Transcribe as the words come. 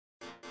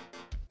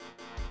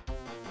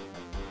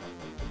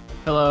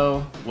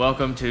Hello,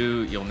 welcome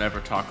to You'll Never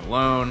Talk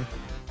Alone.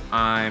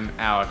 I'm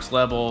Alex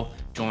Lebel.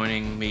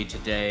 Joining me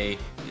today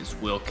is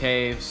Will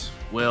Caves.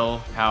 Will,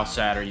 how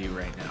sad are you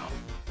right now?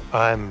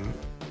 I'm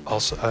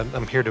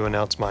here to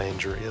announce my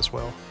injury as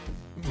well.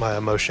 My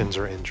emotions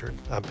are injured.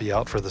 I'll be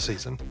out for the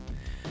season.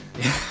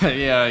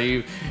 Yeah,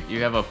 you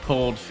have a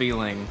pulled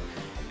feeling,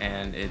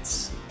 and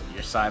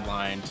you're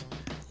sidelined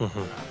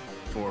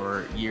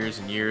for years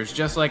and years,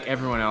 just like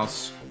everyone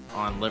else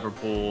on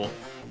Liverpool.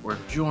 We're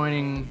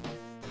joining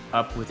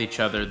up with each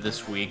other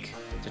this week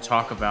to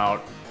talk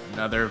about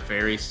another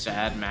very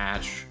sad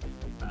match.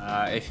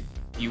 If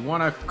you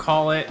want to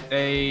call it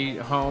a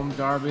home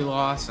derby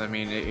loss, I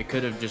mean, it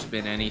could have just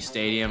been any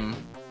stadium,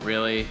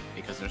 really,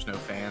 because there's no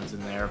fans in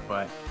there.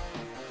 But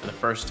for the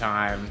first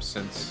time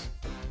since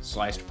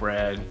sliced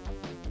bread,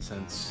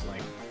 since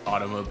like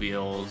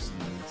automobiles,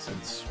 and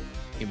since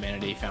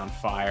humanity found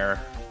fire,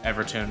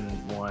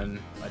 Everton won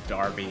a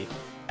derby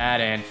at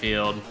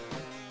Anfield.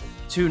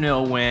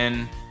 2-0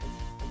 win.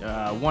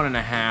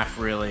 1.5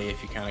 really,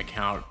 if you kind of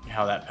count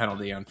how that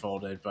penalty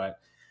unfolded. But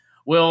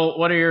Will,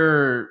 what are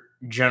your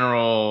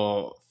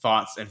general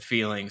thoughts and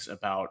feelings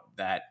about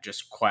that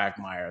just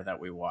quagmire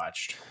that we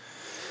watched?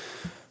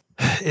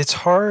 It's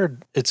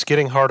hard. It's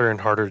getting harder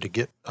and harder to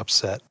get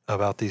upset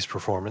about these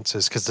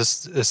performances because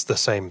this is the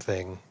same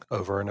thing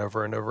over and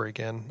over and over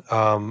again.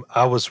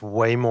 I was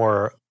way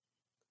more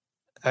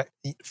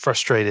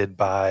frustrated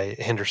by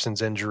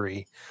Henderson's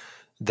injury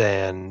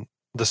than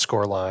the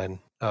scoreline.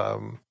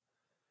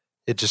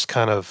 It just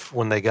kind of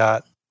when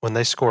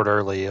they scored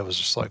early, it was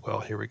just like,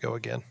 well, here we go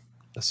again.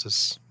 This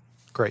is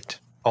great,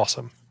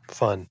 awesome,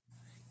 fun,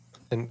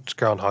 and it's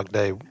Groundhog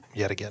Day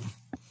yet again.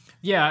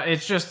 Yeah,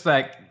 it's just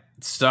like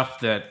stuff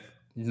that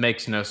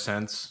makes no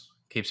sense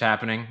keeps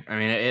happening. I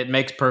mean, it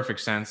makes perfect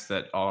sense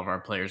that all of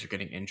our players are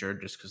getting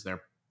injured just because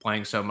they're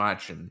playing so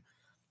much and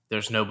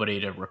there's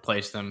nobody to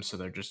replace them. So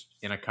they're just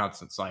in a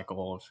constant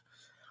cycle of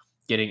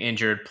getting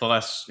injured.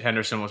 Plus,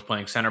 Henderson was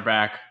playing center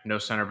back. No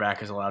center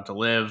back is allowed to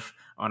live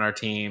on our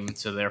team.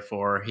 So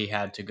therefore, he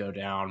had to go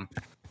down.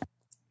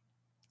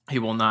 He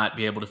will not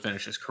be able to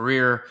finish his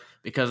career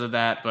because of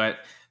that. But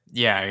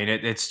yeah, I mean,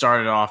 it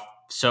started off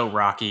so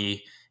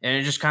rocky and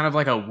it just kind of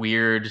like a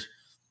weird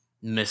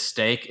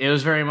mistake. It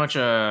was very much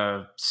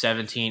a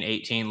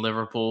 17-18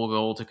 Liverpool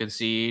goal to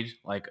concede,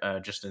 like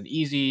just an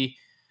easy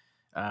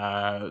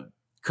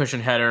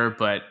cushion header,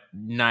 but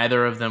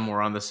neither of them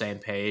were on the same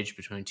page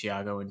between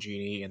Thiago and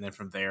Gini. And then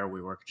from there,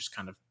 we were just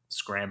kind of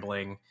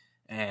scrambling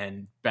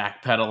and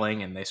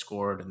backpedaling, and they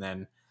scored. And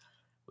then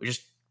we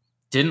just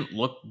didn't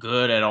look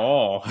good at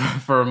all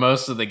for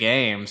most of the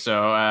game.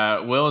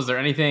 So, Will, is there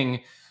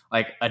anything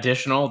like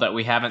additional that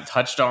we haven't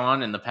touched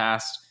on in the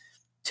past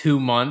 2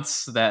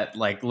 months that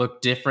like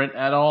look different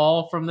at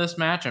all from this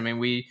match? I mean,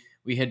 we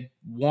had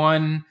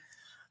won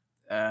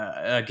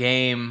a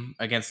game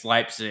against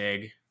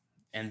Leipzig,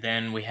 and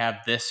then we have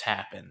this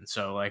happen.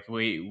 So like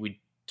we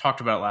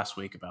talked about last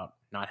week about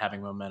not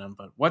having momentum,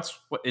 but what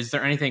is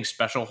there anything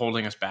special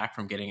holding us back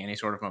from getting any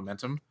sort of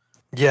momentum?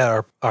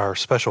 Yeah, our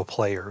special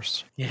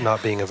players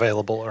not being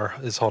available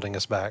is holding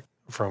us back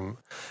from.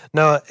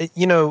 No,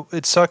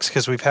 it sucks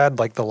because we've had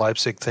like the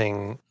Leipzig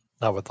thing,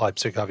 not with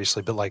Leipzig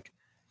obviously, but like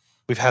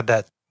we've had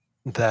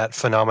that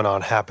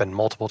phenomenon happen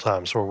multiple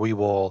times where we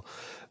will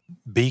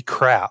be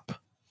crap,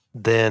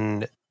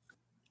 then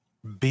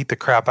beat the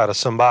crap out of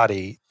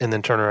somebody, and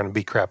then turn around and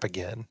be crap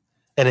again,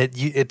 and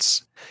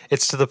it's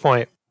to the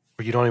point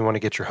where you don't even want to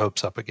get your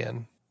hopes up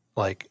again.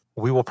 Like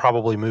we will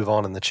probably move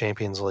on in the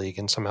Champions League,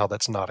 and somehow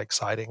that's not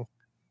exciting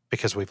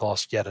because we've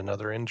lost yet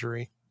another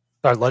injury,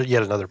 or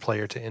yet another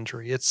player to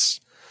injury. It's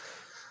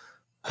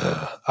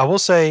I will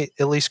say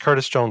at least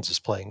Curtis Jones is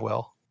playing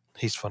well.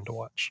 He's fun to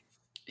watch.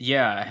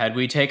 Yeah, had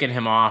we taken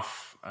him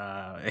off,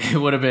 it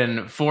would have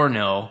been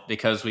 4-0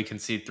 because we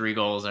concede 3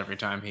 goals every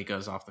time he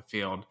goes off the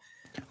field.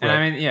 And Right.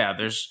 I mean, yeah,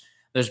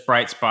 there's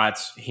bright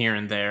spots here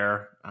and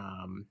there,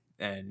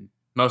 and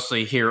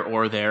mostly here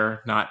or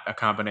there, not a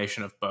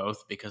combination of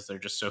both because they're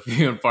just so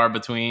few and far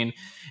between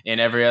in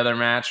every other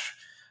match.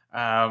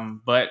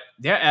 But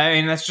yeah, I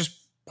mean that's just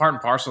part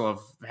and parcel of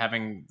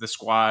having the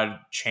squad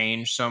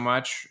change so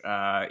much.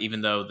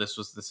 Even though this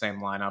was the same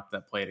lineup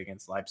that played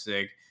against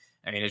Leipzig,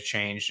 I mean it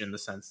changed in the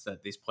sense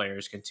that these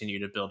players continue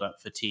to build up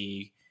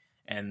fatigue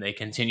and they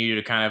continue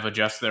to kind of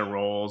adjust their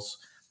roles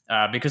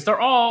because they're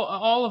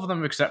all of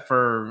them except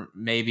for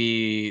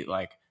maybe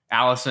like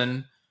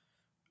Allison,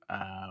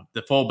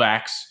 the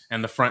fullbacks,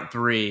 and the front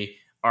three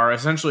are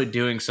essentially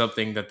doing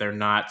something that they're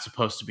not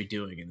supposed to be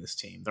doing in this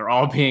team. They're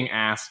all being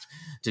asked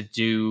to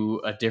do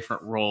a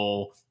different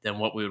role than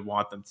what we would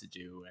want them to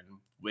do,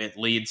 and it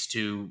leads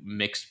to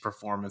mixed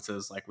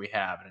performances like we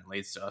have, and it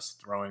leads to us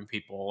throwing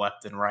people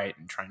left and right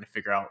and trying to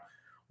figure out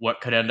what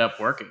could end up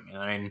working. And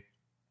I mean,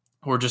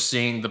 we're just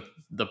seeing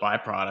the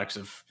byproducts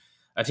of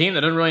a team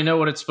that doesn't really know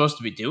what it's supposed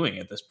to be doing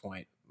at this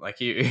point. Like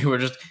we're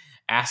just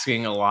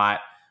asking a lot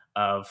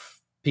of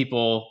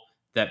people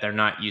that they're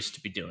not used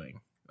to be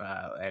doing,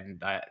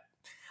 and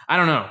I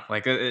don't know.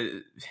 Like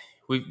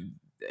we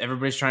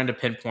everybody's trying to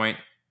pinpoint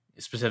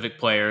specific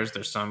players.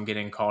 There's some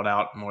getting called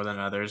out more than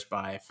others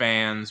by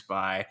fans,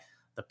 by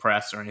the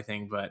press, or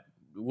anything. But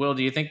Will,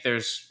 do you think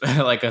there's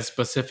like a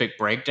specific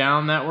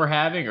breakdown that we're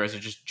having, or is it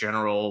just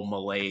general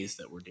malaise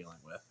that we're dealing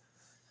with?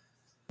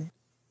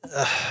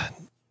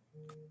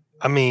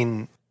 I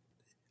mean,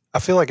 I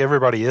feel like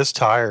everybody is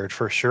tired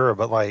for sure,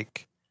 but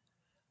like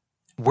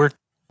we're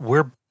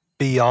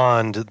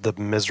beyond the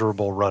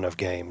miserable run of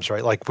games,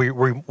 right? Like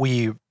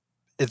we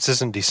it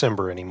isn't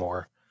December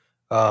anymore.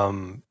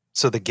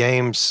 So the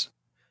games,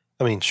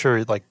 I mean,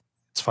 sure, like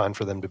it's fine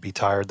for them to be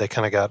tired. They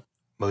kind of got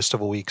most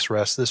of a week's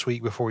rest this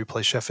week before we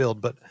play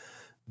Sheffield, but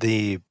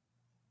it's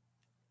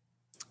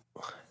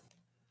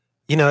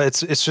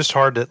just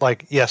hard to,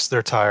 like, yes,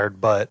 they're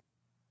tired, but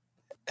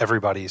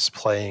everybody's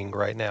playing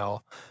right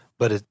now.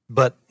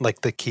 But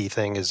like the key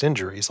thing is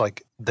injuries.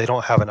 Like they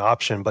don't have an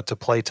option but to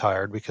play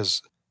tired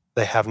because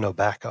they have no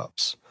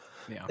backups.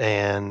 Yeah.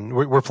 And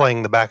we're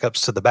playing the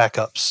backups to the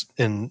backups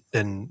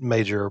in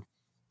major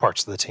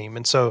parts of the team.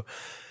 And so,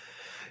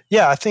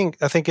 yeah, I think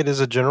it is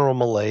a general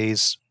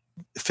malaise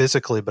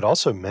physically, but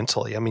also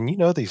mentally. I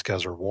mean, these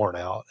guys are worn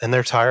out and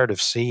they're tired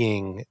of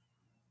seeing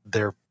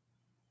their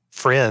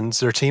friends,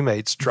 their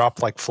teammates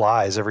drop like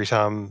flies every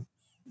time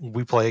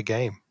we play a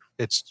game.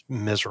 It's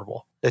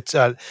miserable. It's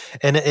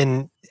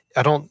and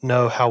I don't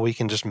know how we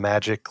can just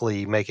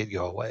magically make it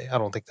go away. I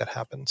don't think that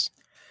happens.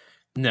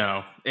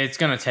 No, it's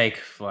going to take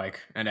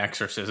like an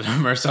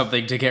exorcism or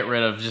something to get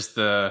rid of just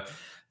the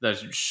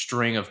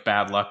string of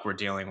bad luck we're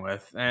dealing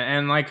with.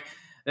 And like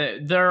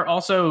they're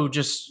also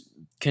just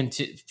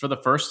for the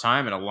first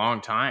time in a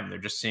long time, they're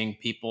just seeing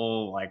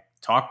people like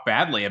talk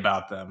badly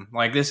about them.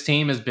 Like this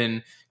team has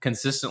been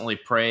consistently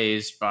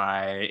praised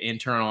by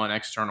internal and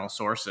external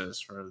sources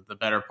for the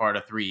better part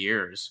of 3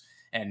 years.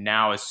 And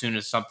now as soon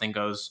as something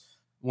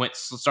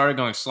started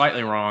going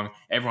slightly wrong,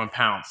 everyone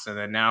pounced. And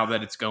then now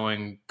that it's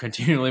going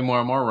continually more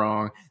and more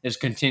wrong,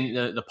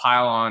 the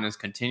pile on is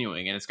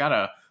continuing, and it's got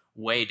to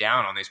weigh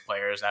down on these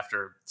players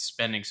after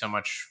spending so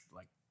much,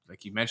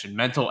 like you mentioned,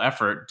 mental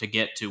effort to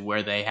get to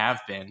where they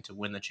have been, to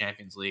win the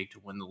Champions League, to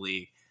win the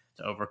league,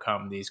 to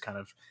overcome these kind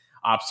of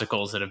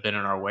obstacles that have been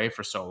in our way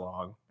for so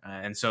long.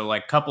 And so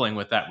like coupling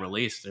with that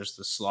release, there's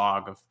the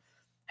slog of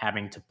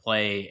having to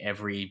play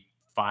every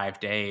 5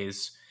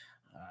 days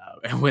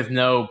with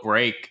no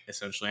break,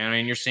 essentially. I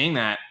mean, you're seeing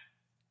that,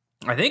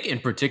 I think, in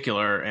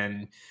particular,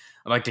 and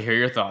I'd like to hear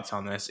your thoughts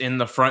on this, in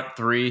the front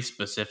three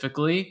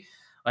specifically.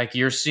 Like,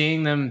 you're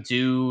seeing them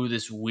do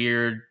this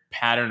weird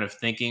pattern of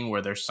thinking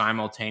where they're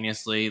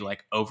simultaneously,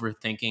 like,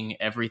 overthinking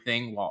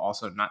everything while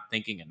also not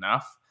thinking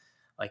enough.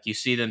 Like, you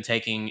see them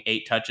taking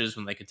 8 touches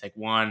when they could take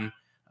 1.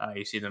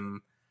 You see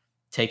them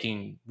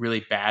taking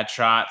really bad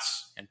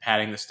shots and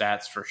padding the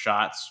stats for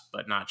shots,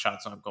 but not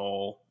shots on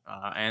goal.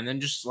 And then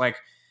just, like,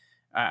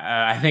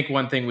 I think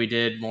one thing we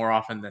did more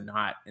often than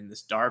not in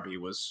this derby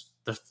was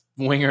the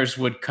wingers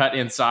would cut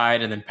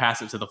inside and then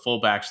pass it to the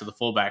fullbacks so the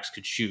fullbacks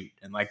could shoot.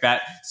 And like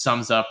that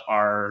sums up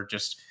our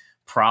just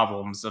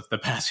problems of the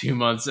past few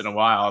months in a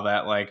while,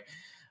 that like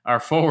our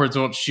forwards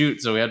won't shoot,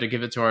 so we have to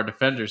give it to our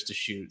defenders to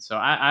shoot. So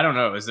I don't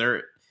know. Is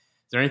there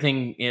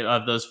anything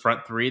of those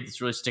front three that's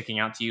really sticking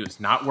out to you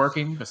as not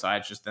working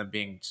besides just them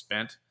being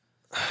spent?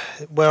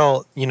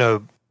 Well,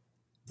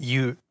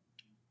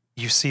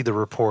 you see the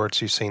reports,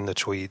 you've seen the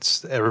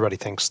tweets. Everybody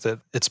thinks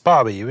that it's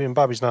Bobby. I mean,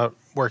 Bobby's not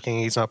working.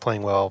 He's not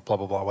playing well, blah,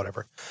 blah, blah,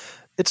 whatever.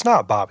 It's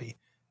not Bobby.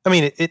 I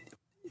mean,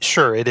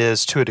 sure, it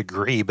is to a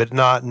degree, but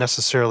not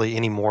necessarily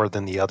any more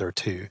than the other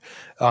two.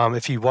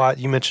 If you watch,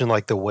 you mentioned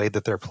like the way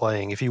that they're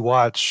playing. If you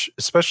watch,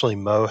 especially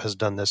Mo has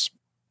done this.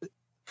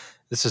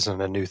 This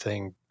isn't a new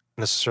thing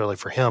necessarily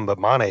for him, but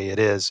Mane, it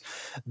is.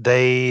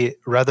 They,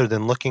 rather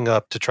than looking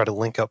up to try to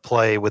link up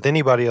play with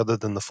anybody other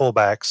than the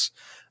fullbacks,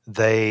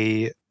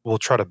 they will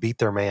try to beat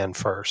their man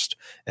first.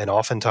 And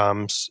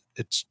oftentimes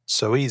it's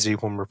so easy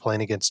when we're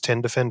playing against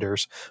 10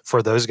 defenders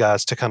for those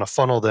guys to kind of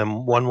funnel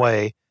them one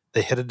way.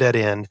 They hit a dead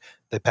end,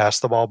 they pass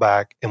the ball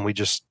back, and we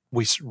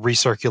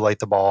recirculate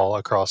the ball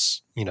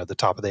across, the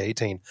top of the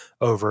 18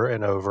 over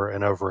and over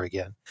and over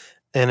again.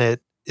 And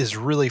it is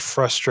really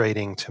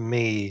frustrating to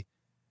me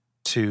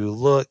to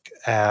look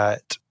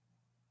at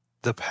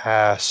the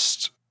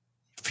past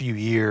few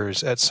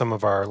years at some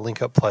of our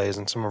link up plays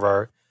and some of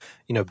our,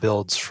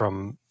 builds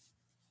from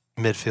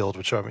midfield,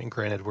 which, I mean,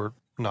 granted,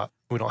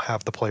 we don't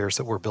have the players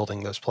that we're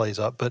building those plays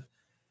up, but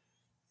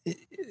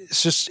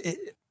it's just,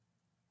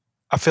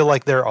 I feel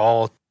like they're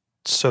all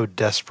so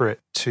desperate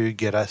to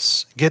get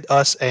us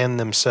and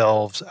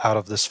themselves out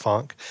of this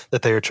funk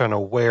that they are trying to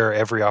wear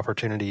every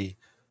opportunity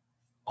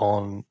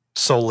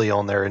solely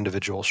on their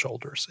individual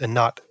shoulders, and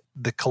not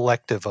the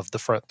collective of the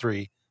front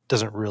three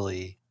isn't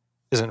really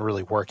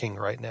working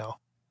right now.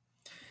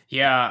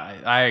 Yeah,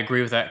 I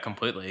agree with that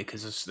completely,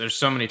 because there's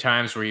so many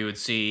times where you would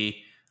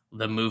see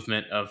the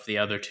movement of the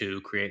other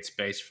two create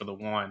space for the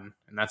one,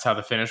 and that's how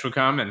the finish would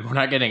come, and we're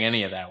not getting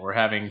any of that. We're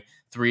having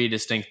 3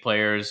 distinct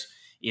players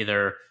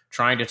either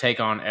trying to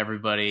take on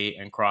everybody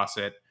and cross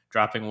it,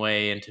 dropping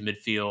away into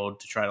midfield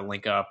to try to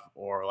link up,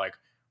 or like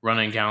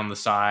running down the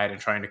side and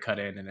trying to cut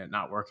in and it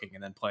not working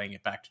and then playing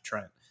it back to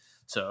Trent.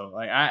 So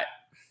like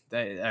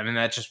I mean,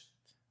 that just,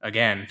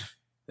 again,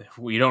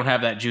 you don't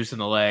have that juice in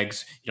the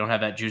legs. You don't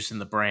have that juice in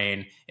the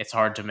brain. It's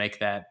hard to make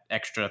that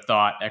extra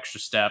thought, extra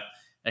step,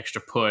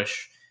 extra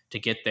push to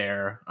get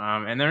there.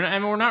 And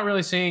we're not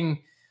really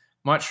seeing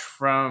much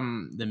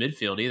from the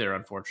midfield either,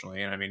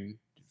 unfortunately. And I mean,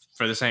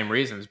 for the same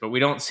reasons, but we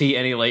don't see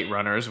any late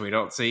runners. We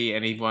don't see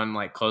anyone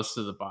like close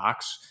to the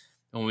box.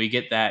 When we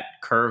get that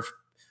curve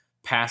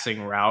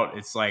passing route,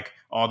 it's like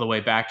all the way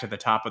back to the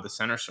top of the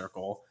center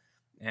circle.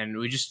 And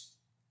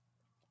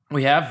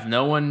we have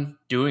no one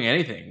doing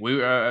anything.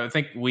 I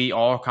think we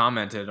all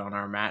commented on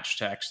our match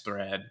text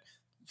thread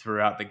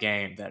throughout the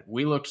game that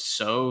we looked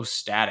so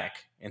static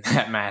in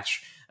that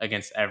match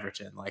against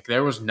Everton. Like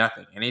there was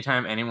nothing.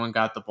 Anytime anyone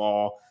got the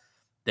ball,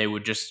 they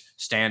would just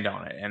stand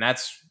on it. And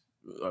that's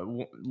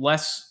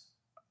less,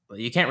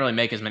 you can't really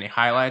make as many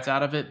highlights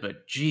out of it,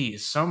 but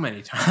geez, so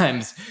many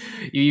times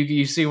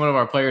you see one of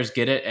our players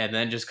get it and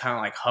then just kind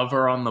of like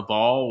hover on the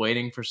ball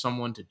waiting for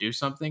someone to do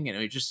something, and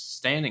we're just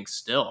standing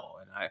still.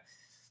 And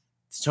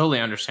it's totally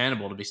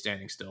understandable to be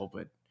standing still,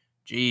 but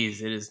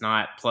geez, it is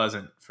not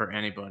pleasant for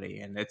anybody.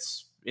 And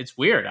it's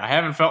weird. I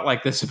haven't felt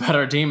like this about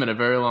our team in a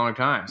very long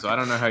time, so I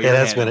don't know how you're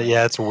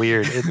it's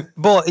weird.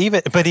 Well,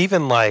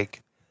 even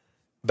like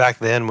back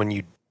then when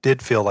you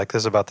did feel like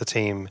this about the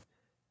team,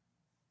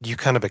 you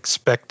kind of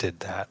expected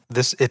that.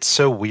 It's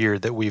so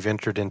weird that we've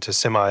entered into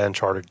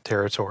semi-uncharted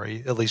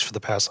territory, at least for the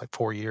past like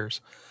 4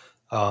 years.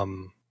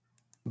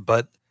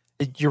 But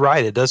you're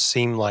right. It does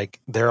seem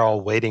like they're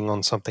all waiting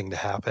on something to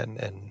happen,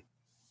 and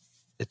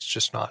it's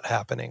just not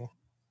happening.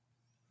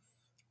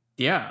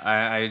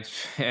 Yeah, it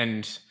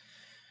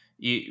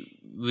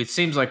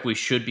seems like we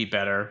should be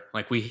better.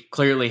 Like we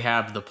clearly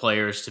have the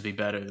players to be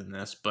better than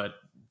this, but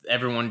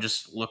everyone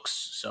just looks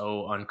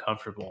so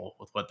uncomfortable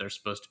with what they're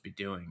supposed to be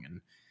doing,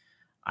 and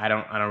I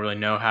don't really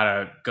know how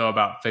to go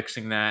about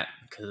fixing that,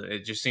 because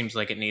it just seems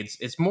like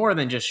it's more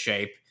than just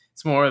shape.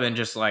 It's more than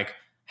just like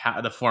how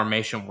the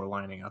formation we're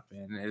lining up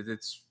in.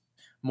 It's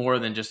more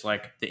than just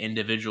like the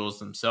individuals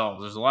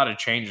themselves. There's a lot of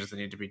changes that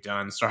need to be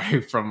done,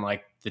 starting from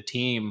like the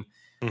team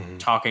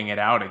talking it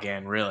out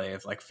again, really,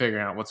 of like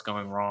figuring out what's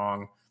going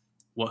wrong,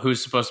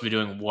 who's supposed to be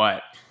doing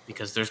what,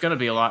 because there's going to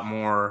be a lot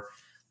more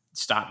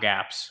stop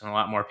gaps and a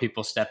lot more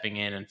people stepping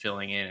in and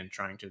filling in and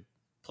trying to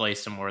play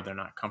somewhere they're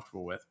not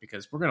comfortable with,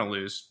 because we're going to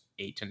lose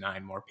 8 to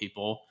 9 more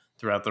people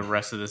throughout the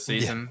rest of the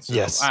season.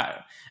 Yeah. So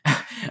yes.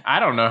 I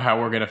don't know how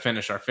we're going to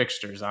finish our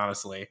fixtures,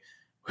 honestly,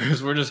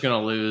 because we're just going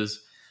to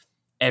lose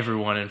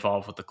everyone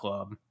involved with the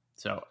club.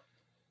 So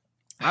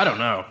I don't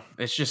know.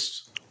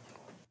 It's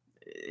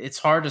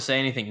hard to say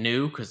anything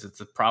new because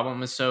the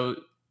problem is so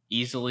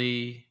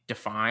easily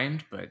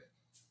defined, but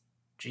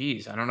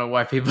geez, I don't know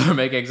why people are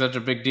making such a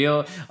big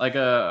deal, like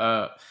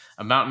a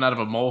mountain out of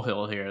a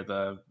molehill here.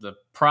 The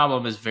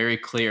problem is very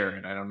clear,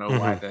 and I don't know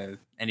why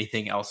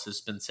anything else has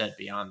been said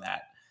beyond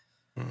that.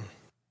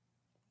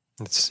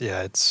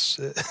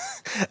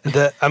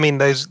 I mean,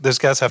 those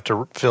guys have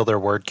to fill their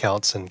word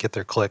counts and get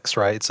their clicks,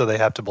 right? So they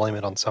have to blame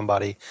it on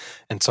somebody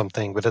and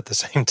something, but at the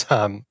same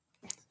time,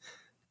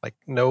 like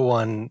no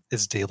one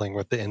is dealing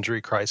with the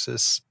injury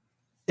crisis.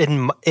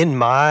 In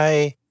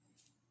my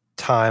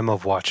time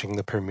of watching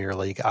the Premier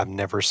League, I've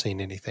never seen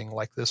anything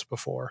like this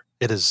before.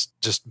 It is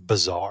just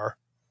bizarre.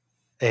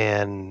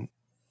 And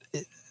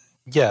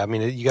I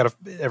mean,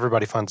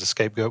 everybody finds a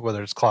scapegoat,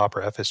 whether it's Klopp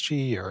or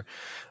FSG or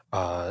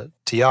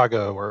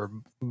Thiago or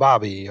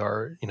Bobby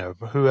or,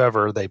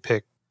 whoever they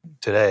pick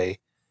today.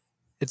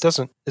 If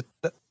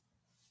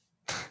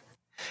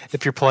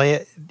you're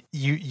playing,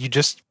 you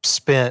just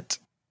spent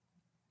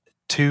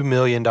 $2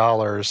 million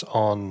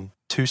on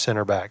 2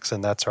 center backs,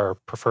 and that's our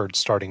preferred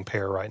starting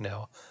pair right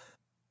now.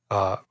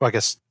 I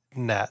guess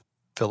Nat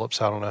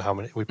Phillips, I don't know how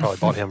many, we probably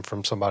bought him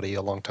from somebody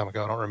a long time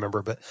ago. I don't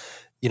remember, but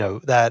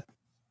that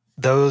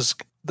those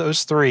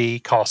 3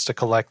 cost a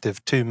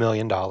collective $2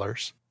 million.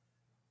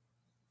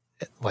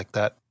 Like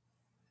that,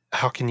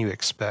 how can you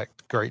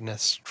expect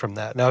greatness from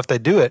that? Now, if they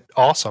do it,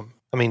 awesome.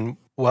 I mean,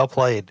 well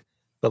played,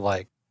 but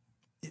like,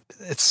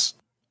 let's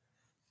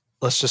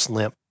just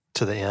limp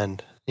to the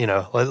end.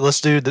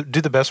 Let's do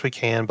the best we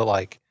can, but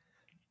like,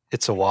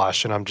 it's a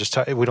wash, and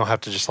we don't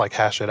have to just like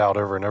hash it out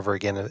over and over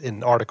again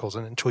in articles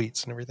and in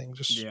tweets and everything.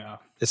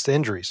 It's the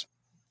injuries.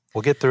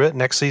 We'll get through it.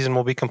 Next season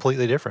will be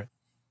completely different.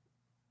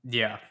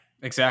 Yeah,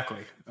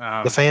 exactly.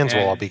 The fans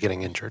will all be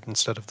getting injured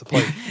instead of the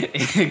players.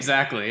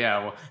 Exactly. Yeah.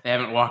 Well, they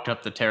haven't walked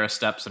up the terrace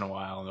steps in a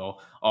while, and they'll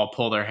all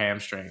pull their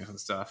hamstrings and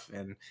stuff.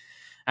 And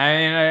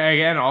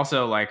again,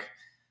 also like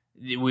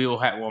we will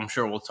have. Well, I'm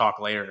sure we'll talk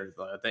later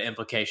the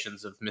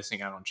implications of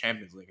missing out on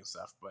Champions League and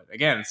stuff. But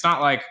again, it's not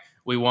like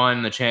we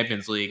won the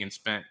Champions League and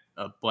spent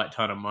a butt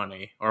ton of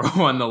money, or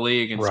won the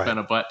league and spent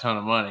a butt ton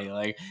of money.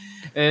 Like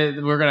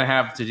we're gonna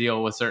have to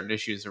deal with certain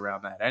issues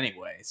around that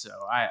anyway. So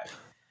I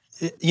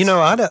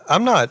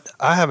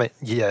haven't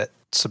yet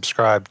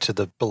subscribed to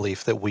the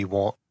belief that we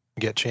won't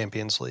get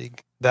Champions League.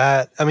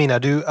 I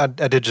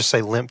did just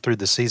say limp through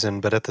the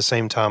season, but at the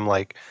same time,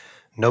 like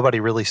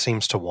nobody really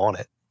seems to want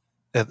it.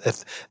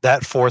 If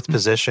that fourth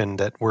position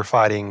that we're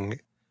fighting,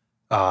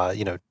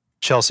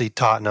 Chelsea,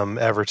 Tottenham,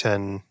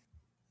 Everton,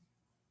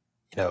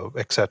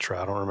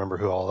 etc. I don't remember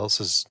who all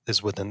else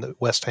is within the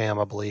West Ham,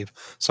 I believe,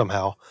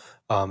 somehow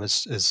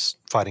is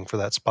fighting for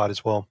that spot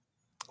as well.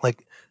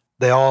 Like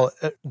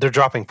they're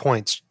dropping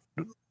points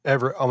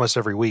almost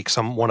every week.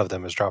 One of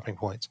them is dropping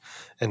points,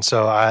 and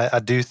so I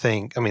do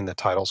think. I mean, the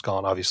title's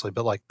gone, obviously,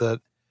 but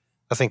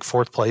I think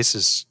fourth place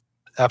is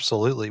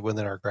absolutely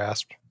within our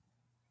grasp.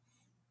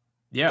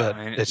 Yeah,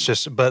 but it's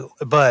just, but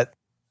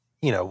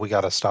we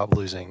got to stop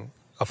losing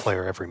a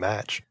player every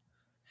match.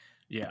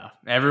 Yeah,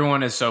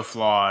 everyone is so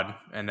flawed,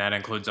 and that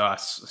includes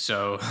us.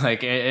 So,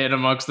 like, in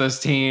amongst those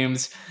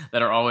teams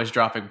that are always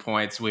dropping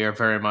points, we are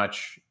very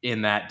much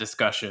in that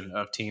discussion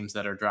of teams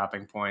that are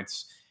dropping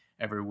points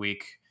every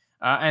week.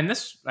 And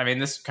this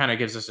kind of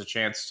gives us a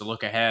chance to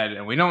look ahead.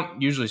 And we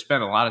don't usually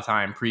spend a lot of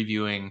time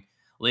previewing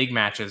league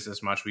matches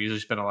as much. We usually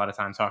spend a lot of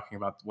time talking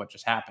about what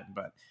just happened.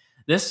 But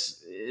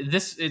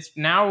it's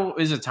now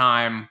is a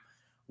time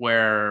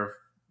where,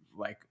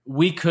 like,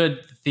 we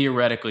could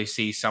theoretically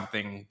see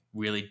something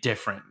really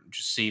different,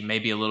 just see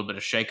maybe a little bit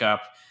of shakeup,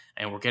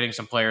 and we're getting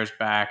some players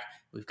back.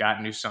 We've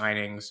got new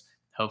signings.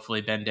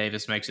 Hopefully Ben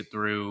Davis makes it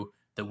through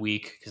the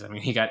week, because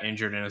he got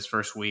injured in his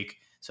first week,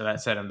 so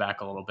that set him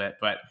back a little bit.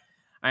 But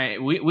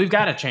we've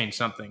got to change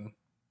something,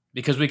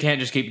 because we can't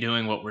just keep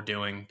doing what we're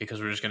doing,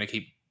 because we're just going to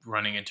keep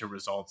running into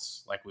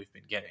results like we've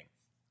been getting.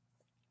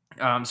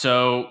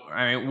 So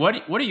what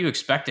are you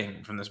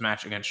expecting from this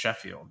match against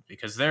Sheffield?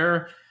 Because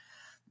they're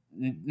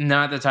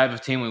not the type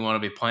of team we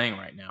want to be playing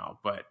right now,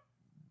 but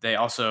they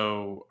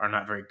also are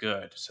not very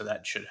good, so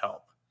that should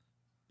help.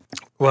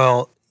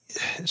 Well,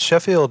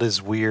 Sheffield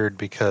is weird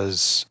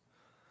because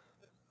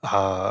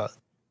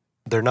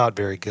they're not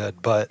very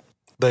good, but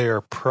they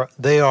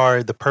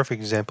are the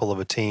perfect example of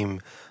a team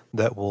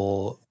that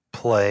will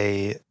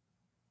play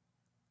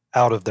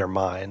out of their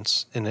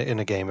minds in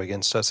a game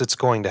against us. It's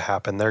going to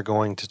happen. They're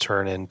going to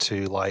turn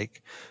into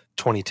like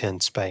 2010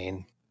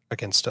 Spain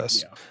against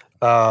us.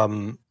 Yeah.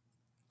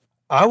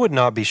 I would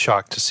not be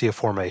shocked to see a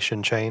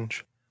formation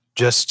change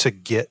just to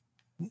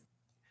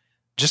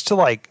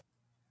like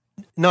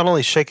not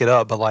only shake it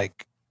up, but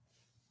like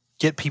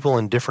get people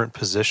in different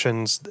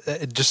positions.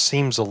 It just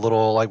seems a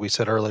little, like we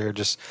said earlier,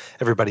 just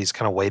everybody's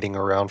kind of waiting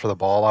around for the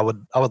ball. I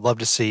would love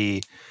to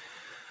see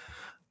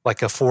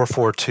like a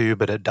 4-4-2,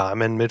 but at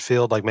diamond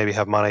midfield, like maybe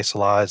have Mane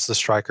Salah as the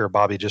striker,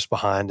 Bobby just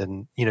behind,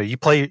 and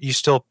you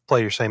still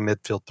play your same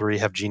midfield three,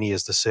 have Genie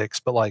as the 6,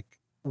 but like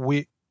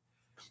the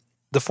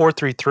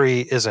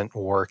 4-3-3 isn't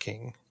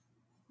working.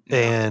 No.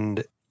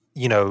 And,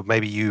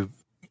 maybe you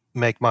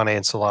make Mane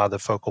and Salah the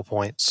focal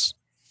points,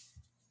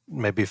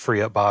 maybe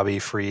free up Bobby,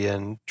 free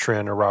in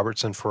Trent or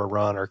Robertson for a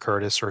run, or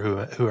Curtis or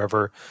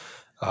whoever,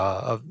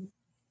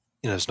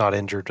 is not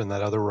injured in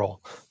that other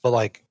role. But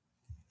like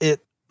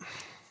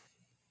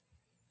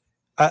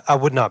I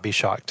would not be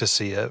shocked to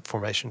see a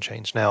formation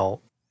change.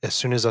 Now, as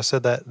soon as I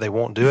said that, they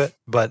won't do it,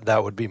 but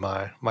that would be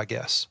my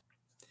guess.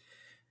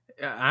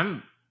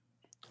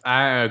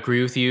 I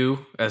agree with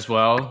you as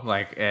well.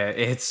 Like,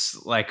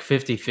 it's like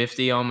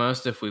 50-50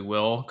 almost, if we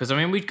will. Because,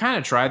 we kind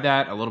of tried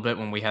that a little bit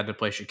when we had to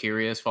play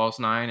Shaqiri as false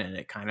 9, and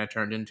it kind of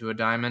turned into a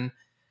diamond.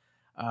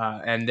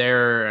 And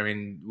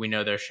we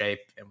know their shape,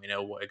 and we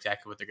know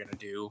exactly what they're going to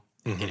do.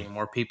 Mm-hmm. Getting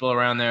more people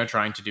around there,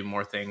 trying to do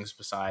more things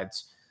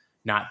besides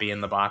not be in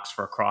the box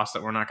for a cross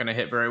that we're not going to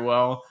hit very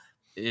well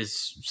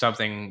is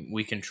something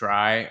we can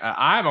try.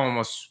 I'm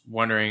almost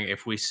wondering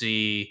if we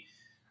see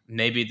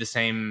maybe the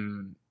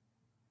same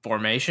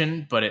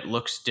formation, but it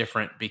looks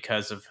different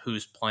because of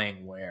who's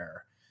playing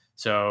where.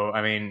 So,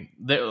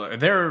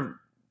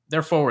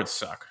 their forwards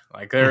suck.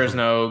 Like, there is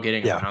no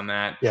getting around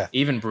that. Yeah.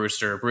 Even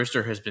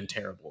Brewster has been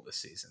terrible this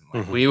season.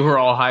 Like, we were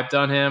all hyped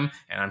on him,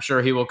 and I'm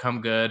sure he will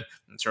come good.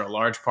 I'm sure a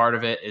large part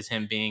of it is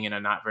him being in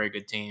a not very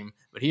good team,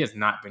 but he has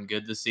not been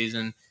good this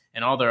season,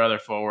 and all their other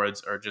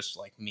forwards are just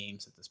like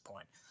memes at this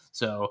point.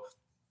 So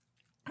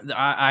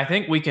I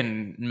think we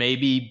can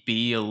maybe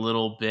be a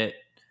little bit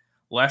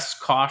less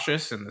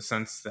cautious in the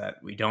sense that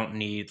we don't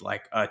need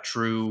like a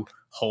true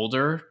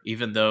holder,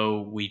 even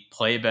though we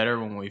play better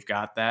when we've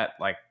got that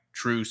like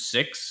true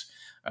 6,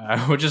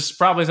 which is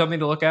probably something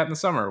to look at in the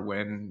summer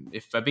when,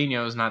 if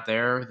Fabinho is not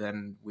there,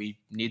 then we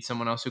need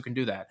someone else who can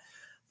do that.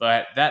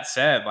 But that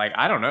said, like,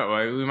 I don't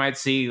know, we might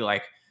see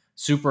like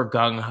super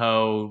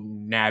gung-ho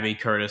Naby,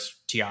 Curtis,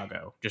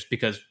 Thiago, just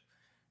because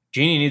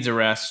Genie needs a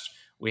rest.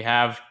 We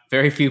have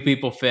very few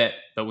people fit,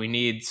 but we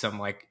need some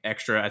like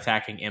extra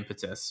attacking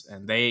impetus,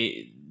 and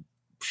they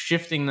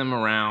shifting them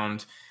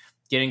around,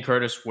 getting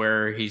Curtis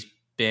where he's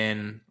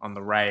been on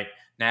the right,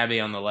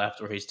 Naby on the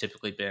left where he's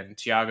typically been,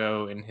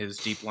 Thiago in his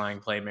deep lying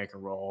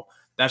playmaker role.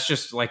 That's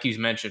just, like you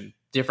mentioned,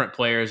 different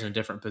players in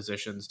different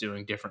positions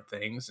doing different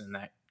things, and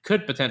that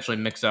could potentially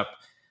mix up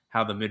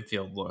how the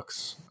midfield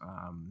looks.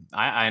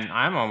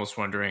 I'm almost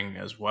wondering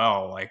as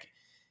well, like,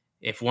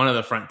 if one of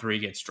the front three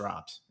gets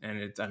dropped, and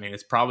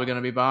it's probably going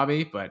to be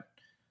Bobby, but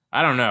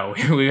I don't know.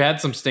 We've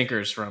had some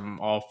stinkers from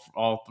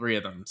all three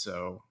of them,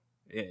 so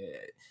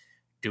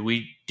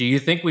Do you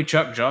think we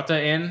chuck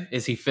Jota in?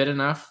 Is he fit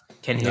enough?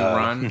 Can he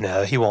run?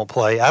 No, he won't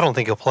play. I don't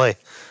think he'll play.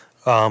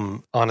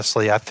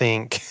 Honestly, I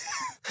think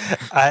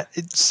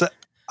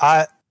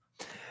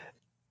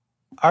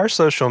our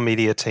social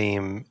media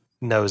team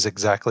knows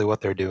exactly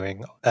what they're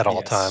doing at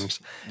all times.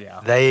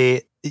 Yeah.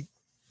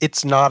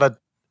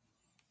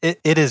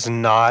 It is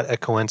not a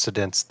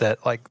coincidence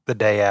that like the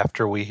day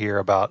after we hear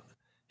about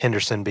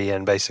Henderson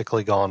being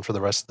basically gone for the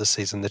rest of the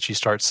season, that you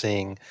start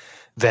seeing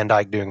Van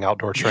Dijk doing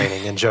outdoor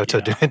training and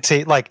Jota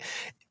doing like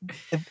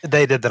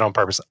they did that on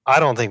purpose. I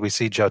don't think we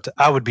see Jota.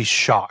 I would be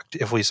shocked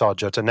if we saw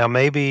Jota. Now,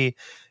 maybe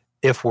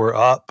if we're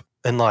up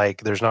and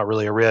like there's not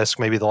really a risk,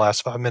 maybe the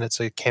last 5 minutes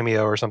a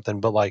cameo or something.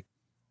 But like,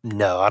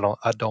 no,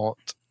 I don't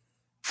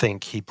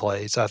think he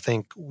plays. I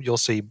think you'll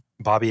see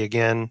Bobby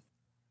again.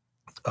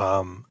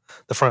 The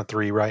front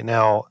three right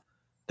now,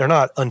 they're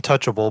not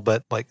untouchable,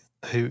 but like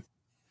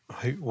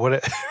what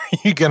are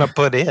you gonna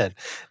put in?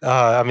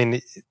 I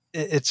mean,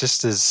 it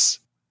just is.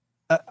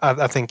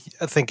 I think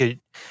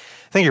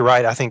you're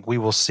right. I think we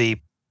will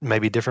see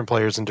maybe different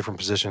players in different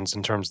positions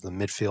in terms of the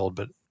midfield,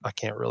 but I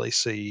can't really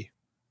see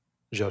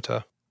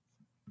Jota.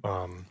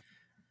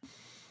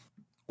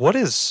 What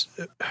is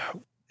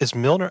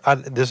Milner?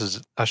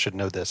 I should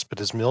know this, but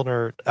is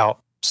Milner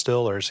out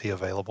still, or is he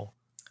available?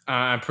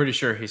 I'm pretty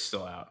sure he's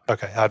still out.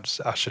 Okay,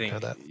 I should know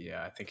that.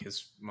 Yeah, I think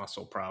his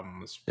muscle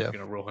problem is going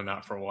to rule him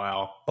out for a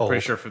while.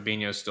 Pretty sure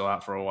Fabinho's still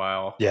out for a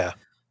while. Yeah.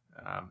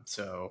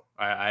 So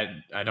I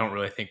don't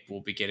really think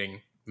we'll be getting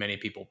many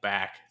people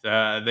back.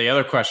 The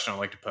other question I'd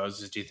like to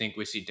pose is, do you think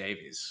we see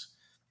Davies?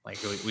 Like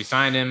we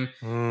signed him.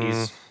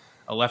 He's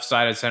a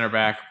left-sided center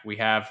back. We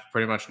have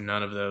pretty much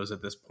none of those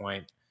at this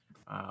point.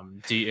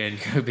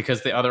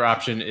 Because the other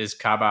option is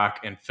Kabak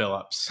and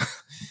Phillips.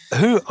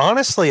 Who,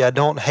 honestly, I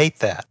don't hate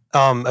that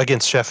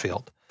against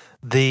Sheffield.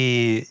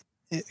 The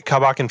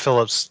Kabak and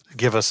Phillips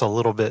give us a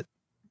little bit.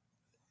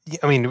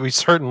 I mean,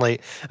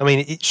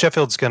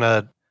 Sheffield's going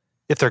to,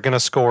 if they're going to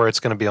score, it's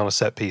going to be on a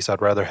set piece.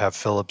 I'd rather have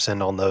Phillips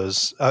in on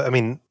those. I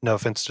mean, no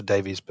offense to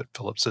Davies, but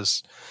Phillips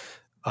has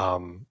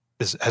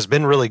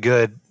been really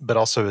good, but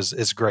also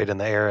is great in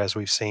the air, as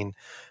we've seen.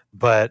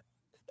 But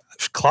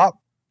Klopp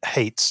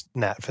hates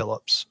Nat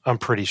Phillips, I'm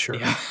pretty sure.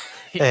 Yeah.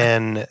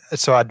 And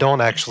so I don't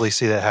actually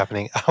see that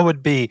happening. I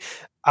would be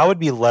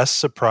less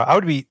surprised.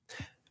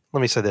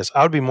 Let me say this.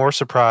 I would be more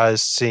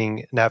surprised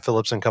seeing Nat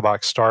Phillips and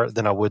Kabak start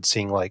than I would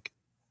seeing like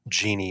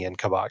Genie and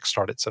Kabak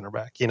start at center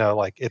back.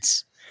 Like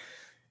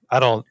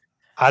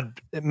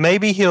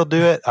maybe he'll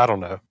do it. I don't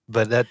know,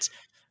 but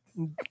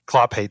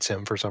Klopp hates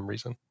him for some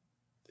reason.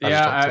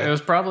 It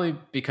was probably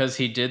because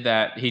he did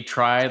that. He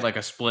tried like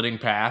a splitting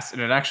pass, and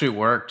it actually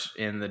worked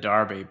in the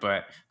derby.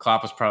 But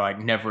Klopp was probably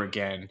like, "Never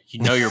again.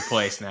 You know your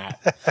place, Nat.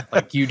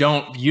 Like you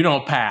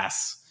don't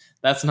pass.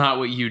 That's not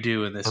what you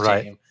do in this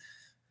team."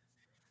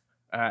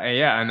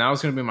 And that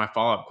was going to be my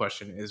follow-up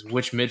question: is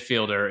which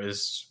midfielder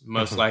is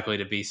most likely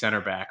to be center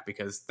back?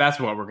 Because that's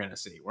what we're going to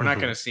see. We're not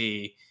going to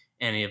see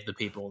any of the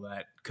people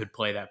that could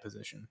play that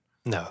position.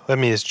 No, I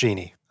mean it's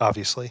Genie.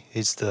 Obviously,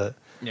 he's the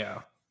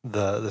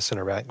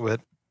center back, but.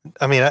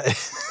 I mean,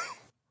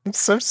 it's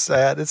so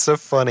sad. It's so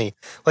funny.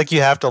 Like you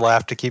have to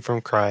laugh to keep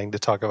from crying to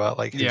talk about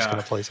like who's going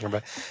to play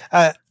center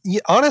back.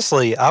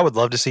 Honestly, I would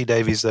love to see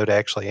Davies though to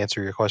actually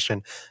answer your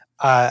question.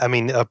 I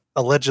mean,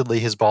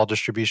 allegedly his ball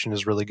distribution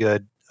is really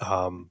good.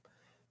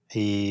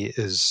 He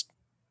is.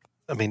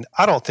 I mean,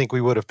 I don't think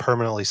we would have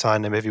permanently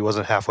signed him if he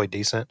wasn't halfway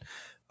decent.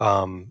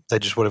 They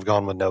just would have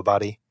gone with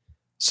nobody.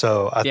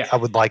 So I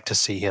would like to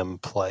see him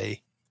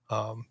play,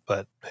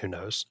 but who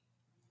knows?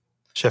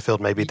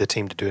 Sheffield may be the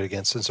team to do it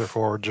against since their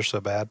forwards are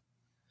so bad.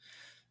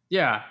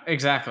 Yeah,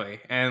 exactly.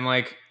 And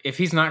like, if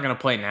he's not going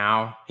to play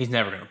now, he's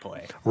never going to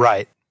play.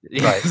 Right.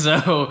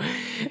 So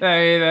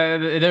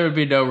there would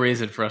be no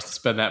reason for us to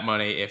spend that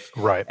money if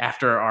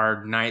after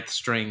our 9th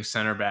string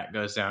center back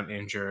goes down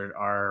injured,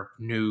 our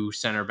new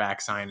center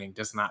back signing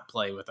does not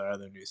play with our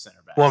other new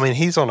center back. Well, I mean,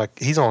 he's on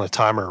a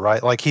timer,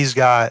 right? Like he's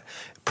got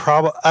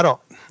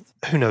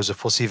who knows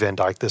if we'll see Van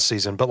Dijk this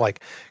season, but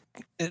like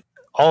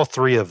all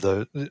three of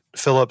the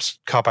Phillips,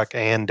 Kabak,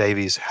 and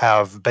Davies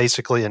have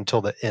basically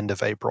until the end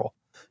of April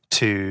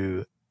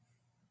to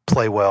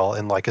play well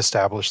and like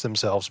establish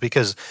themselves,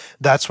 because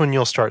that's when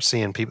you'll start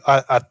seeing people.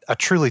 I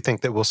truly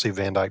think that we'll see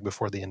Van Dijk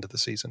before the end of the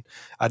season.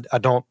 I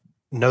don't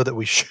know that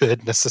we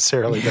should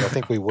necessarily, but I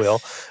think we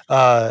will.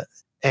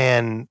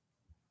 And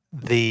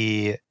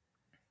him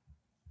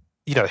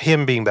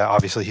being back,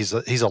 obviously he's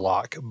a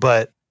lock,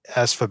 but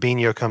as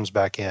Fabinho comes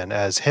back in,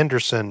 as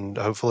Henderson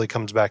hopefully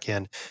comes back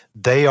in,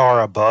 they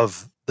are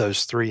above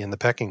those three in the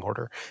pecking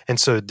order. And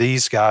so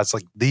these guys,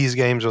 like these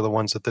games are the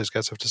ones that those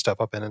guys have to step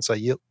up in and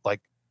say,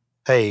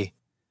 hey,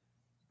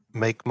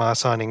 make my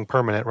signing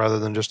permanent rather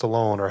than just a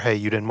loan, or hey,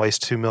 you didn't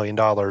waste $2 million,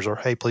 or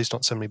hey, please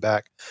don't send me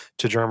back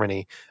to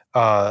Germany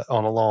on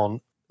a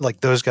loan.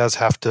 Like those guys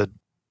have to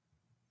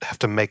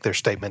make their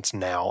statements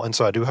now. And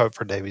so I do hope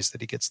for Davies that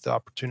he gets the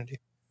opportunity.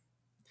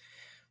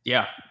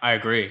 Yeah, I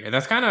agree, and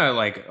that's kind of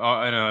like in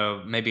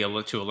a maybe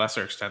to a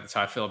lesser extent. That's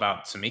how I feel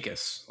about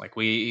Tsimikas. Like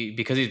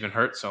because he's been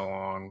hurt so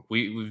long,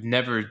 we've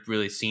never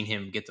really seen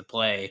him get to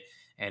play,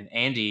 and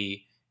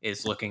Andy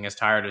is looking as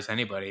tired as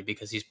anybody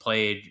because he's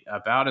played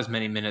about as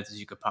many minutes as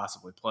you could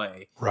possibly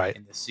play Right.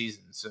 in this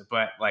season. So,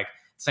 but like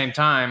at the same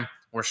time,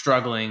 we're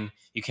struggling.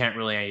 You can't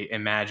really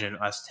imagine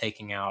us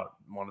taking out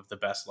one of the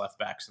best left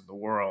backs in the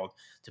world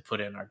to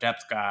put in our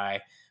depth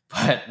guy.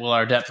 But will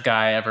our depth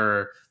guy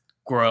ever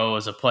grow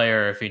as a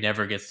player if he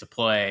never gets to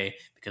play,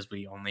 because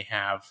we only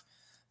have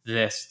we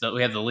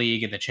have the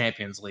league and the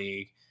Champions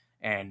League,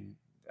 and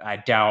I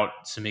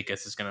doubt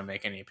Tsimikas is going to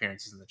make any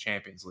appearances in the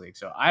Champions League.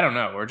 So I don't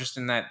know. We're just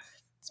in that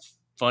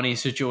funny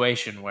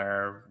situation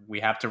where we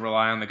have to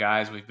rely on the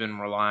guys we've been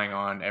relying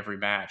on every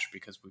match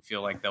because we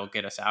feel like they'll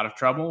get us out of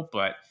trouble,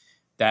 but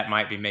that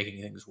might be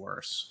making things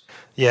worse.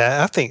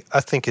 Yeah,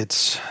 I think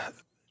it's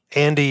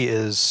Andy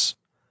is,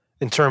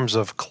 in terms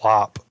of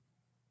Klopp,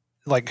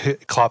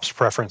 like Klopp's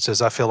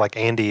preferences. I feel like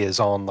Andy is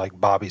on like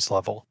Bobby's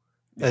level.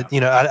 Yeah.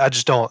 I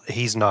just don't.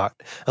 He's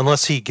not,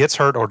 unless he gets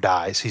hurt or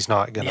dies. He's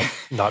not gonna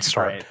not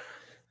start.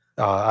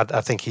 Right.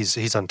 I think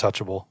he's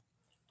untouchable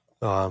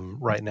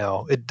right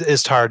now.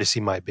 As tired as he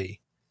might be,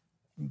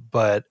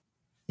 but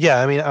yeah,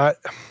 I mean,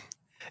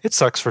 it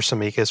sucks for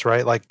Tsimikas,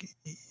 right? Like,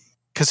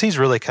 because he's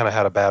really kind of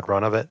had a bad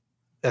run of it.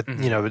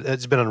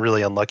 It's been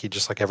really unlucky,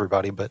 just like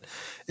everybody. But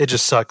it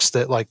just sucks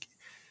that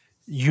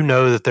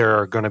that there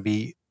are going to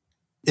be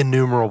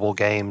innumerable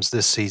games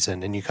this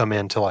season, and you come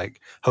in to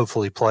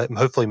hopefully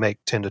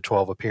make 10 to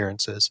 12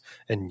 appearances,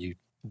 and you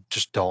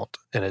just don't,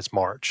 and it's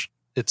March.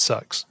 It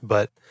sucks,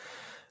 but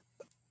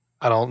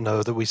I don't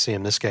know that we see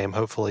him this game.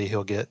 Hopefully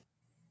he'll get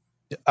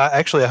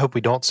I hope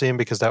we don't see him,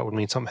 because that would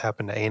mean something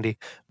happened to Andy.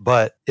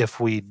 But if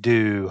we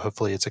do,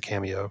 hopefully it's a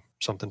cameo,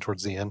 something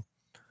towards the end.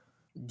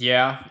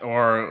 Yeah,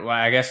 or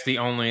I guess the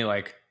only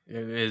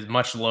is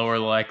much lower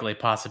likely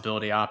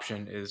possibility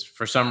option is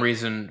for some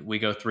reason we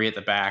go three at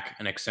the back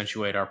and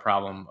accentuate our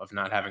problem of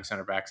not having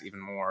center backs even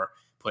more.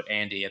 Put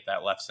Andy at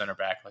that left center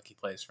back like he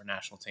plays for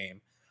national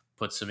team.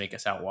 Put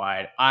Tsimikas out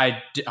wide.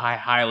 I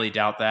highly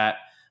doubt that,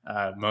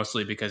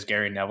 mostly because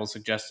Gary Neville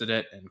suggested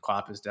it, and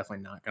Klopp is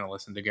definitely not going to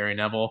listen to Gary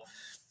Neville.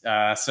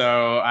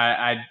 So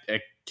I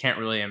can't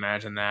really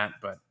imagine that,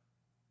 but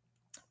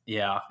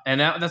yeah,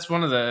 and that's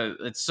one of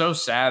it's so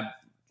sad,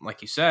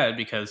 like you said,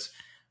 because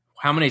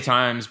how many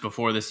times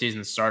before the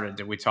season started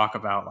did we talk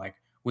about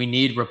we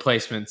need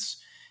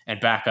replacements and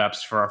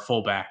backups for our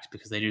fullbacks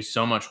because they do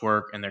so much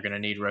work and they're going to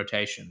need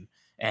rotation.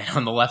 And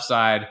on the left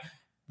side,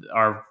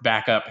 our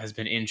backup has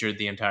been injured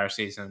the entire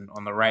season.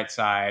 On the right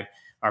side,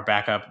 our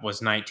backup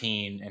was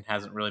 19 and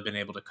hasn't really been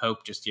able to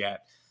cope just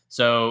yet.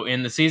 So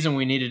in the season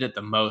we needed it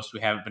the most, we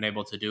haven't been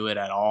able to do it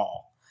at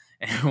all.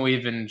 And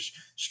we've been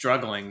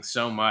struggling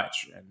so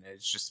much. And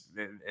it's just,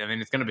 I mean,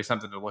 it's going to be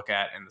something to look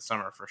at in the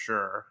summer for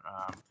sure.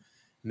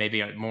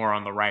 Maybe more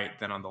on the right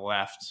than on the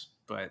left.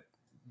 But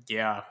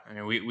yeah, I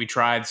mean, we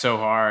tried so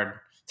hard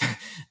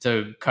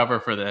to cover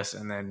for this,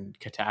 and then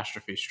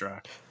catastrophe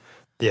struck.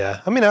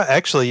 Yeah. I mean,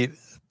 I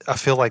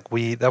feel like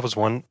that was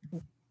one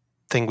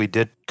thing we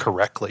did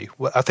correctly.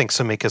 I think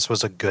Tsimikas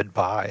was a good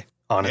buy,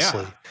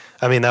 honestly. Yeah.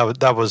 I mean,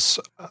 I was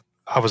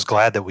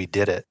glad that we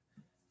did it,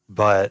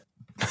 but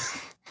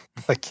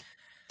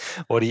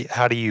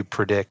how do you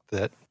predict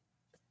that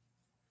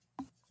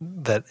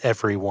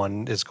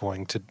everyone is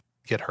going to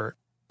get hurt?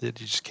 You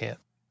just can't.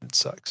 It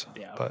sucks.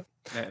 Yeah. But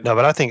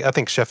I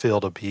think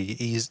Sheffield will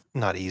be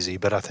not easy,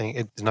 but I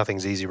think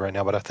nothing's easy right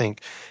now. But I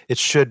think it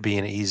should be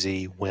an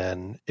easy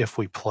win if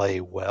we play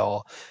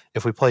well.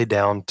 If we play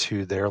down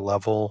to their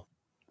level,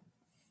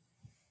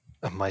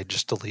 I might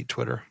just delete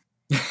Twitter.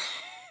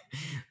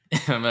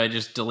 I might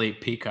just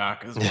delete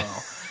Peacock as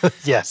well.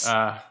 Yes.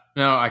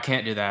 No, I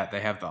can't do that.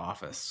 They have The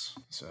Office.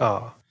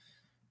 So.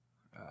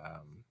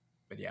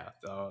 But yeah.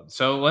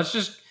 So let's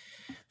just.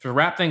 To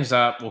wrap things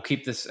up, we'll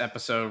keep this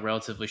episode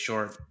relatively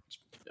short,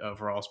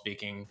 overall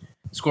speaking.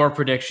 Score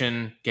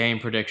prediction, game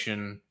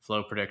prediction,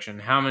 flow prediction.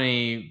 How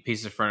many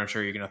pieces of furniture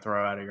are you going to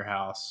throw out of your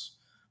house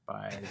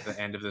by the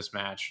end of this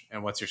match?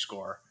 And what's your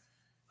score?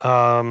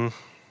 I'm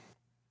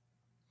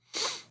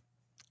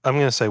going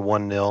to say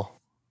 1-0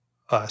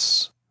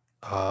 us,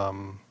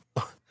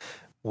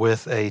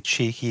 with a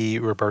cheeky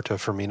Roberto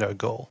Firmino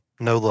goal.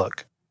 No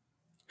look,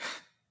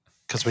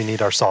 because we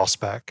need our sauce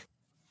back.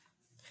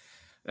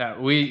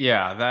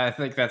 I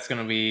think that's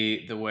going to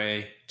be the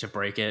way to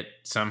break it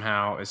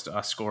somehow, is to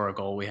us score a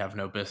goal we have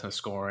no business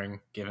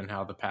scoring, given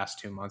how the past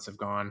 2 months have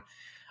gone.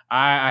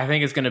 I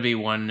think it's going to be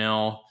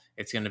 1-0.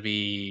 It's going to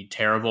be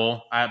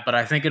terrible, but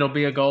I think it'll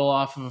be a goal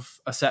off of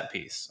a set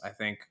piece. I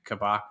think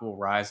Kabak will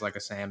rise like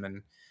a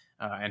salmon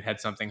and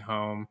head something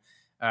home.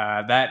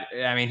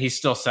 He's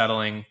still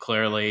settling,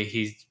 clearly.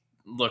 He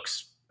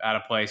looks out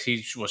of place.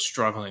 He was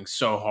struggling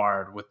so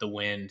hard with the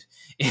wind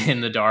in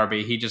the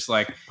derby. He just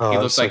he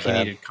looked like he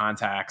needed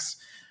contacts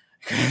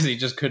because he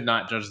just could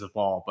not judge the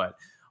ball. But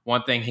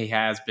one thing he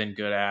has been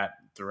good at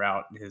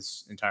throughout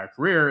his entire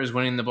career is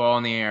winning the ball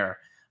in the air.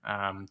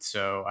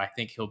 So I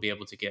think he'll be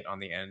able to get on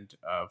the end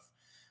of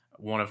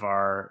one of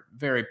our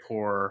very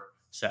poor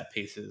set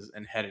pieces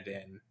and head it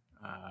in.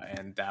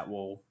 And that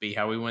will be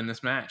how we win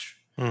this match.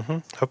 Mm-hmm.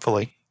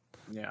 Hopefully.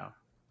 Yeah.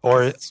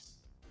 Or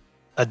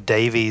a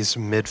Davies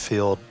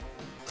midfield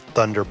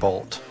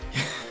thunderbolt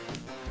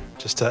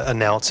just to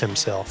announce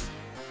himself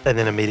and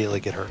then immediately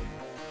get hurt.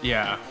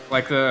 Yeah,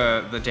 like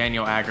the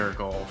Daniel Agger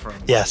goal from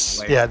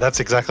Yes. Yeah, that's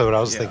exactly what I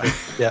was thinking.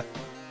 Yeah.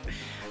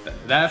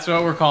 That's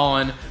what we're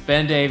calling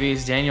Ben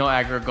Davies. Daniel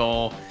Agger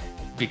goal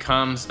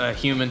becomes a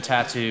human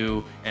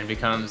tattoo and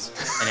becomes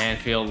an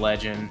Anfield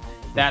legend.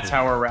 That's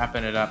how we're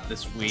wrapping it up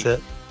this week.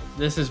 That's it.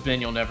 This has been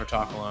You'll Never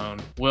Talk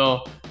Alone.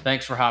 Will,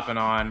 thanks for hopping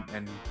on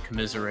and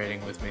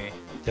commiserating with me.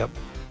 Yep.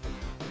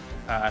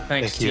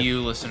 Thanks to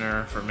you,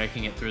 listener, for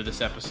making it through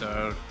this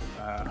episode.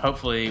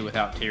 Hopefully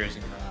without tears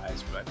in your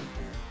eyes. But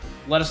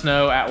let us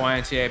know at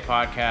YNTA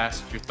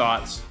Podcast your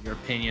thoughts, your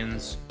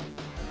opinions.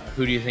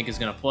 Who do you think is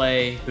going to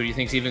play? Who do you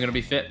think is even going to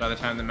be fit by the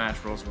time the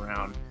match rolls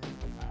around?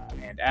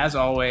 And as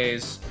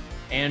always,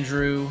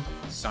 Andrew,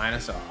 sign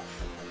us off.